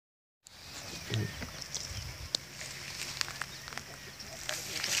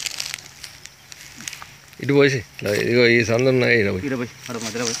ఇటు పోసి ఇదిగో ఈ సందు ఉన్నాయి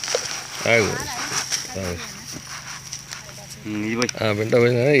వెంట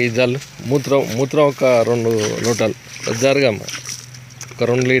పోయినా ఈ జల్లు మూత్రం ఒక 2 లోటాలు జరగమ్మ, ఒక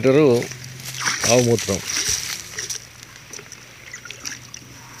 2 లీటరు ఆవు మూత్రం.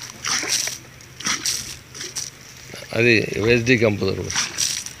 అది వేస్ట్ డీకంపోజర్.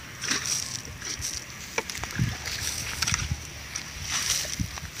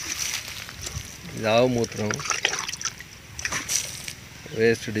 ఇది ఆవు మూత్రం,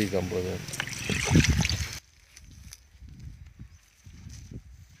 వేస్ట్ డీకంపోజర్.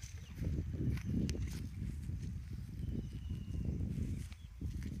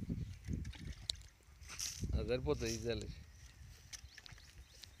 అది సరిపోతుంది ఈజీ.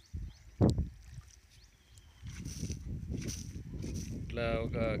 ఇట్లా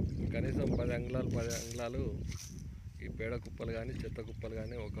ఒక కనీసం 10 అంగుళాలు ఈ పేడ కుప్పలు కానీ చెత్త కుప్పలు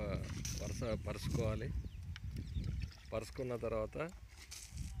కానీ ఒక వరుస పరుచుకోవాలి. పరుచుకున్న తర్వాత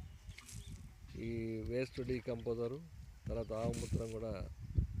ఈ వేస్ట్ డీకంపోజరు తర్వాత ఆవు మూత్రం కూడా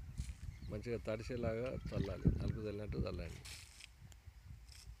మంచిగా తడిసేలాగా చల్లాలి, నలుపు చల్లినట్టు చల్లండి.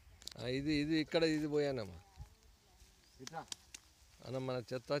 ఇది ఇక్కడ ఇది పోయానమ్మా అన్న. మన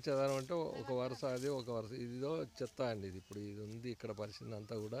చెత్త చెదారం అంటే ఒక వరుస, అది ఒక వరుస. ఇదిదో చెత్త అండి. ఇది ఇప్పుడు ఇది ఉంది ఇక్కడ పరిస్థితి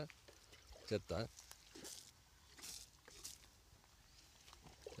అంతా కూడా చెత్త.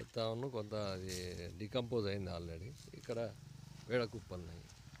 చెత్తను కొంత అది డికంపోజ్ అయింది ఆల్రెడీ. ఇక్కడ పేడ కుప్పలు ఉన్నాయి.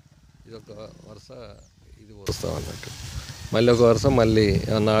 ఇది ఒక వరుస, ఇది వస్తాం అన్నట్టు. మళ్ళీ ఒక వరుస, మళ్ళీ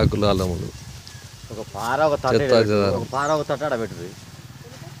ఆకులు అల్లములు, చెత్త చెదారం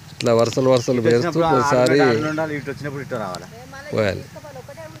ఇట్లా వరుసలు వేస్తూ ఒకసారి పోయాలి.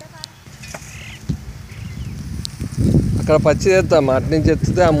 అక్కడ పచ్చి తెస్తాం, అటు నుంచి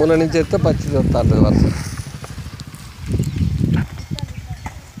ఎత్తితే ఆ మూల నుంచి ఎత్తే పచ్చి తెస్తా ఉంటుంది వరుస.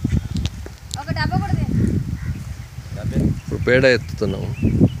 ఇప్పుడు పేడ ఎత్తుతున్నాము.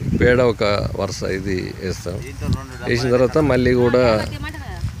 పేడ ఒక వరుస ఇది వేస్తాం. వేసిన తర్వాత మళ్ళీ కూడా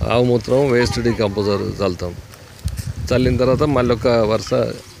ఆవు మూత్రం వేస్ట్ డీకంపోజర్ చల్లుతాం. చల్లిన తర్వాత మళ్ళీ ఒక వరుస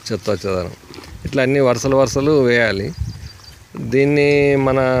చెత్త చెదారం. ఇట్లా అన్ని వరుసలు వేయాలి. దీన్ని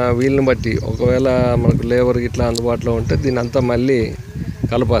మన వీలుని బట్టి ఒకవేళ మనకు లేబర్ ఇట్లా అందుబాటులో ఉంటే దీన్ని అంతా మళ్ళీ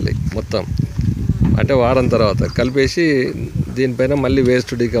కలపాలి మొత్తం. అంటే వారం తర్వాత కలిపేసి దీనిపైన మళ్ళీ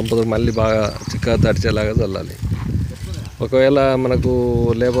వేస్ట్ డీకంపోజర్ మళ్ళీ బాగా చిక్కగా తడిచేలాగా చల్లాలి. ఒకవేళ మనకు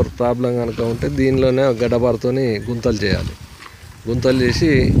లేబర్ ప్రాబ్లం కనుక ఉంటే దీనిలోనే గడ్డబారతోని గుంతలు చేయాలి. గుంతలు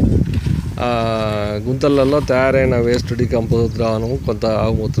చేసి ఆ గుంతలలో తయారైన వేస్ట్ డీకంపోజర్ ద్రావణం కొంత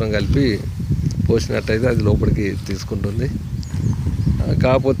ఆవు మూత్రం కలిపి పోసినట్టయితే అది లోపలికి తీసుకుంటుంది.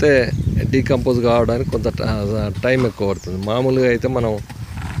 కాకపోతే డీకంపోజ్ కావడానికి కొంత టైం ఎక్కువ పడుతుంది. మామూలుగా అయితే మనం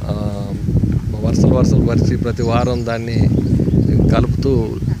వరుసలు పరిచి ప్రతి వారం దాన్ని కలుపుతూ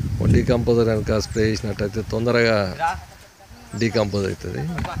డీకంపోజర్ కనుక స్ప్రే చేసినట్టయితే తొందరగా డీకంపోజ్ అవుతుంది.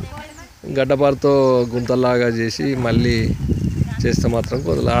 గడ్డపారతో గుంతల్లాగా చేసి మళ్ళీ చేస్తే మాత్రం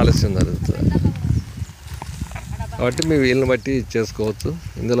కొంచెం ఆలస్యం జరుగుతుంది. కాబట్టి మీ వీళ్ళని బట్టి చేసుకోవచ్చు.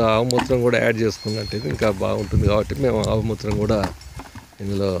 ఇందులో ఆవు మూత్రం కూడా యాడ్ చేసుకున్నట్టయితే ఇంకా బాగుంటుంది. కాబట్టి మేము ఆవు మూత్రం కూడా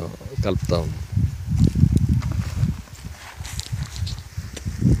ఇందులో కలుపుతాము.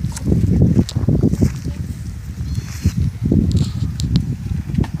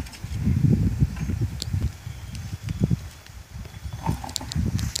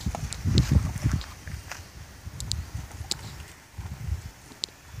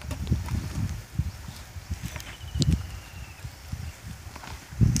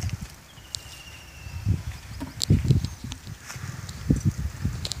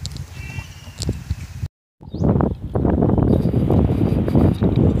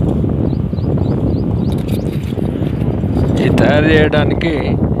 ఈ తయారు చేయడానికి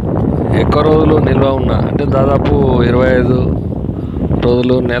ఎక్కువ రోజులు నిల్వ ఉన్న అంటే దాదాపు 25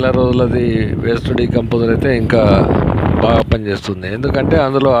 రోజులు, నెల రోజులది వేస్ట్ డీకంపోజర్ అయితే ఇంకా బాగా పనిచేస్తుంది. ఎందుకంటే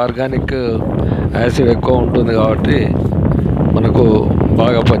అందులో ఆర్గానిక్ యాసిడ్ ఎక్కువ ఉంటుంది కాబట్టి మనకు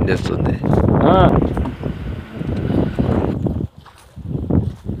బాగా పనిచేస్తుంది.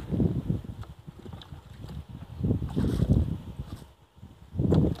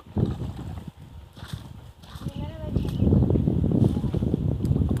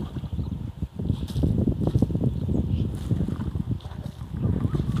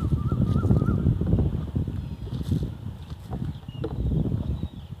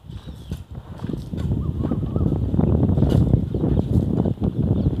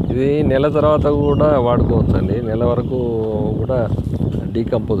 ఇది నెల తర్వాత కూడా వాడుకోవచ్చండి. నెల వరకు కూడా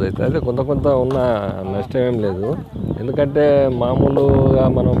డీకంపోజ్ అవుతుంది. అయితే కొంత ఉన్న నష్టం ఏం లేదు. ఎందుకంటే మామూలుగా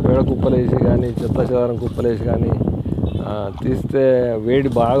మనం పేడ కుప్పలేసి కానీ చెత్త చెదారం కుప్పలేసి కానీ తీస్తే వేడి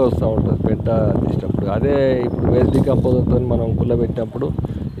బాగా వస్తూ ఉంటుంది పెంట తీసేటప్పుడు. అదే ఇప్పుడు వేస్ట్ డీకంపోజర్తో మనం కుళ్ళబెట్టినప్పుడు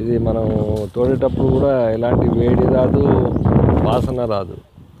ఇది మనం తోడేటప్పుడు కూడా ఎలాంటి వేడి రాదు, వాసన రాదు,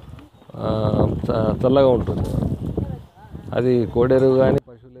 చల్లగా ఉంటుంది. అది కోడెరువు కానీ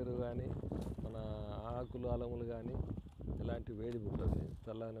పశువుల ఎరువు కానీ మన ఆకులు అలములు కానీ ఎలాంటి వేడి ఉంటుంది,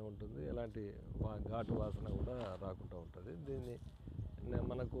 చల్లగానే ఉంటుంది, ఎలాంటి ఘాటు వాసన కూడా రాకుండా ఉంటుంది. దీన్ని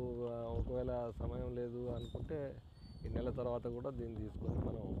మనకు ఒకవేళ సమయం లేదు అనుకుంటే ఈ నెల తర్వాత కూడా దీన్ని తీసుకొని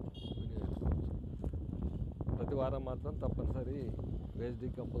మనం వినియోగించుకోవచ్చు. ప్రతి వారం మాత్రం తప్పనిసరి వేస్ట్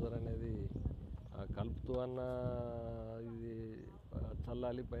డీకంపోజర్ అనేది కలుపుతూ ఇది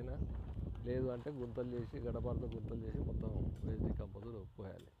చల్లాలి పైన, లేదు అంటే గుంతలు చేసి గడపాలతో గుంతలు చేసి మొత్తం వేస్ట్ డీకంపోజర్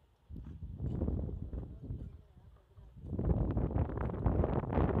పోయాలి.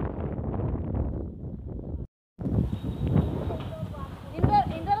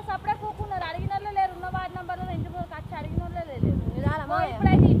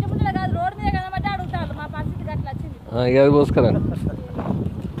 అది పోసుకరా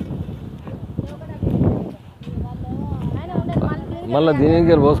మళ్ళీ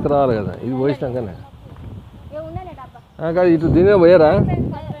దీనికి పోసుకురావాలి కదా, ఇది పోసినాకనే కాదు ఇటు దీనిలో పోయారా.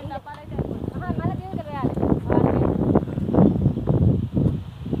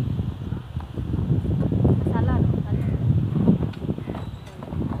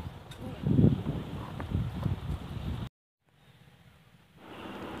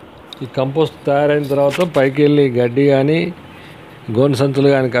 ఈ కంపోస్ట్ తయారైన తర్వాత పైకి వెళ్ళి గడ్డి కానీ గోను సంచులు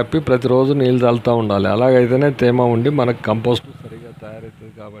కానీ కప్పి ప్రతిరోజు నీళ్ళు చల్లుతూ ఉండాలి. అలాగైతేనే తేమ ఉండి మనకు కంపోస్ట్ సరిగా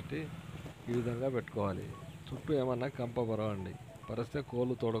తయారవుతుంది. కాబట్టి ఈ విధంగా పెట్టుకోవాలి. చుట్టూ ఏమన్నా కంప పరవండి పరిస్తే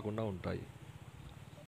కోళ్ళు తోడకుండా ఉంటాయి.